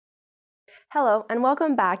Hello, and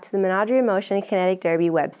welcome back to the Menagerie in Motion Kinetic Derby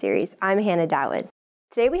web series. I'm Hana Dawood.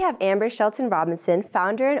 Today we have Amber Shelton Robinson,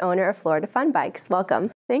 founder and owner of Florida Fun Bikes.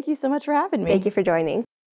 Welcome. Thank you so much for having me. Thank you for joining.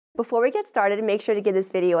 Before we get started, make sure to give this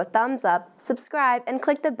video a thumbs up, subscribe, and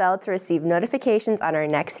click the bell to receive notifications on our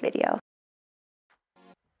next video.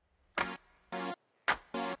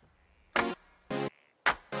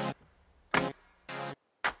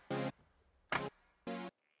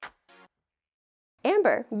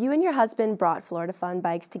 Amber, you and your husband brought Florida Fun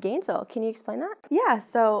Bikes to Gainesville. Can you explain that? Yeah,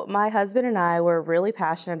 so my husband and I were really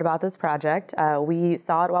passionate about this project. We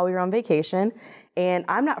saw it while we were on vacation, and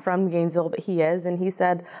I'm not from Gainesville, but he is, and he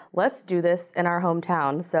said, let's do this in our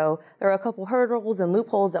hometown. So there were a couple hurdles and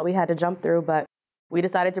loopholes that we had to jump through, but we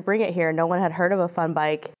decided to bring it here. No one had heard of a fun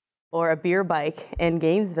bike or a beer bike in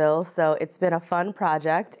Gainesville, so it's been a fun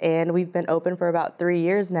project, and we've been open for about 3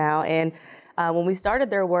 years now. And when we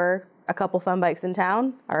started, there were a couple fun bikes in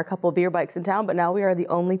town, or a couple beer bikes in town, but now we are the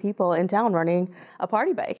only people in town running a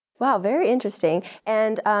party bike. Wow, very interesting.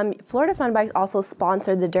 And Florida Fun Bikes also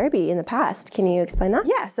sponsored the Derby in the past. Can you explain that?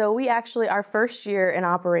 Yeah, so we actually, our first year in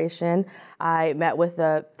operation, I met with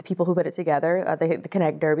the people who put it together, the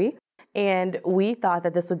Kinetic Derby, and we thought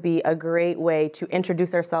that this would be a great way to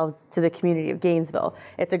introduce ourselves to the community of Gainesville.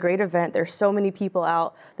 It's a great event. There's so many people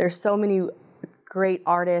out. There's so many great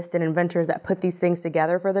artists and inventors that put these things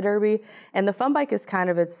together for the Derby. And the fun bike is kind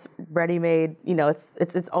of its ready-made, it's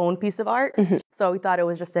its own piece of art. Mm-hmm. So we thought it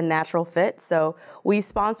was just a natural fit. So we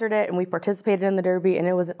sponsored it and we participated in the Derby, and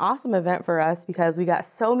it was an awesome event for us because we got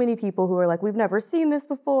so many people who were like, we've never seen this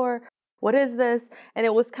before. What is this? And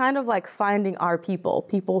it was kind of like finding our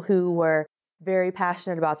people who were very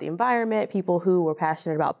passionate about the environment, people who were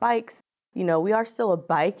passionate about bikes. We are still a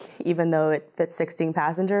bike, even though it fits 16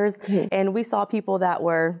 passengers. Mm-hmm. And we saw people that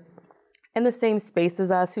were in the same space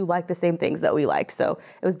as us who liked the same things that we liked. So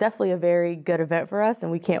it was definitely a very good event for us,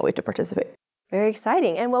 and we can't wait to participate. Very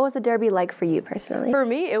exciting. And what was the Derby like for you personally? For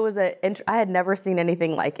me, it was I had never seen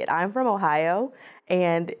anything like it. I'm from Ohio,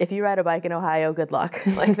 and if you ride a bike in Ohio, good luck.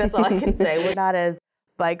 Like, that's all I can say. We're not as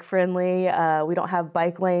bike friendly. We don't have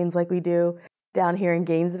bike lanes like we do down here in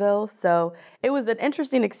Gainesville. So it was an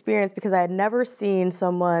interesting experience because I had never seen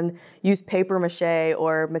someone use paper mache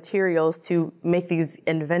or materials to make these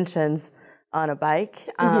inventions on a bike.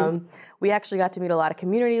 Mm-hmm. We actually got to meet a lot of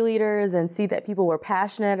community leaders and see that people were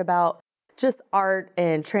passionate about just art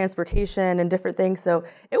and transportation and different things. So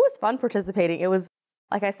it was fun participating. It was,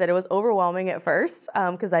 like I said, it was overwhelming at first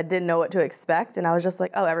because I didn't know what to expect. And I was just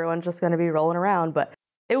like, oh, everyone's just going to be rolling around. But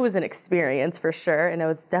it was an experience for sure, and it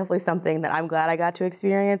was definitely something that I'm glad I got to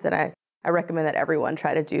experience, and I recommend that everyone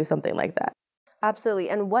try to do something like that. Absolutely.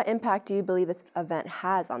 And what impact do you believe this event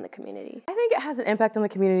has on the community? I think it has an impact on the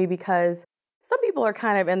community because some people are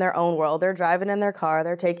kind of in their own world. They're driving in their car,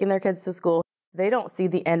 they're taking their kids to school. They don't see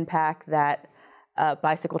the impact that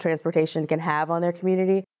bicycle transportation can have on their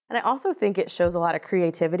community. And I also think it shows a lot of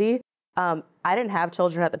creativity. I didn't have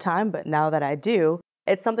children at the time, but now that I do,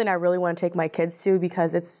 it's something I really want to take my kids to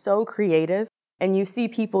because it's so creative, and you see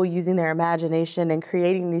people using their imagination and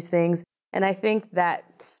creating these things. And I think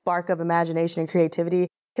that spark of imagination and creativity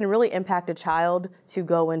can really impact a child to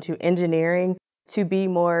go into engineering, to be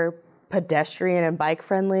more pedestrian and bike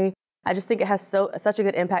friendly. I just think it has such a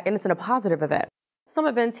good impact, and it's in a positive event. Some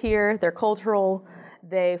events here, they're cultural.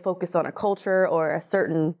 They focus on a culture or a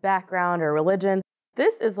certain background or religion.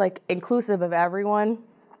 This is like inclusive of everyone.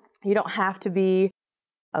 You don't have to be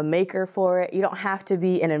a maker for it. You don't have to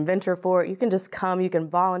be an inventor for it. You can just come, you can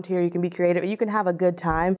volunteer, you can be creative, you can have a good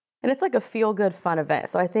time. And it's like a feel-good, fun event.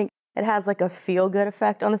 So I think it has like a feel-good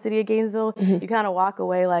effect on the city of Gainesville. Mm-hmm. You kind of walk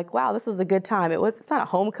away like, wow, this was a good time. It's not a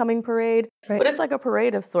homecoming parade, right, but it's like a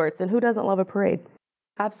parade of sorts. And who doesn't love a parade?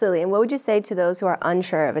 Absolutely. And what would you say to those who are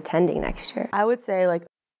unsure of attending next year? I would say, like,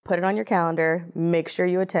 put it on your calendar, make sure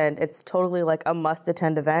you attend. It's totally like a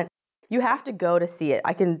must-attend event. You have to go to see it.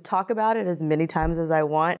 I can talk about it as many times as I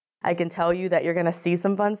want. I can tell you that you're going to see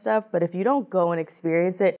some fun stuff, but if you don't go and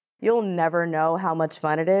experience it, you'll never know how much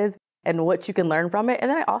fun it is and what you can learn from it.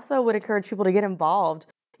 And then I also would encourage people to get involved,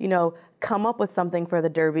 come up with something for the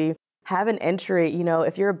Derby, have an entry,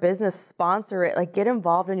 if you're a business, sponsor it, like get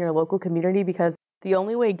involved in your local community, because the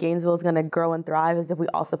only way Gainesville is going to grow and thrive is if we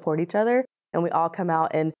all support each other and we all come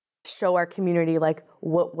out and show our community like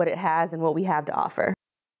what it has and what we have to offer.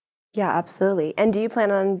 Yeah, absolutely. And do you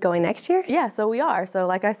plan on going next year? Yeah, so we are. So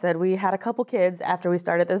like I said, we had a couple kids after we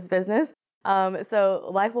started this business. So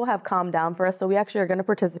life will have calmed down for us. So we actually are going to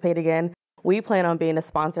participate again. We plan on being a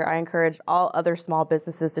sponsor. I encourage all other small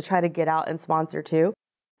businesses to try to get out and sponsor too.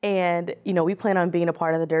 And, we plan on being a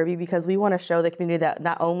part of the Derby because we want to show the community that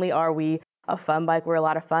not only are we a fun bike. We're a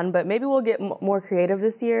lot of fun, but maybe we'll get more creative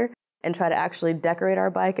this year and try to actually decorate our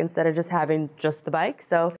bike instead of just having just the bike.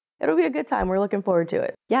 So it'll be a good time. We're looking forward to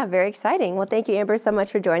it. Yeah, very exciting. Well, thank you, Amber, so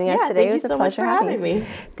much for joining us today. It was a pleasure having me.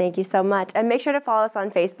 Thank you so much. And make sure to follow us on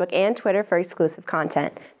Facebook and Twitter for exclusive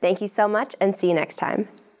content. Thank you so much, and see you next time.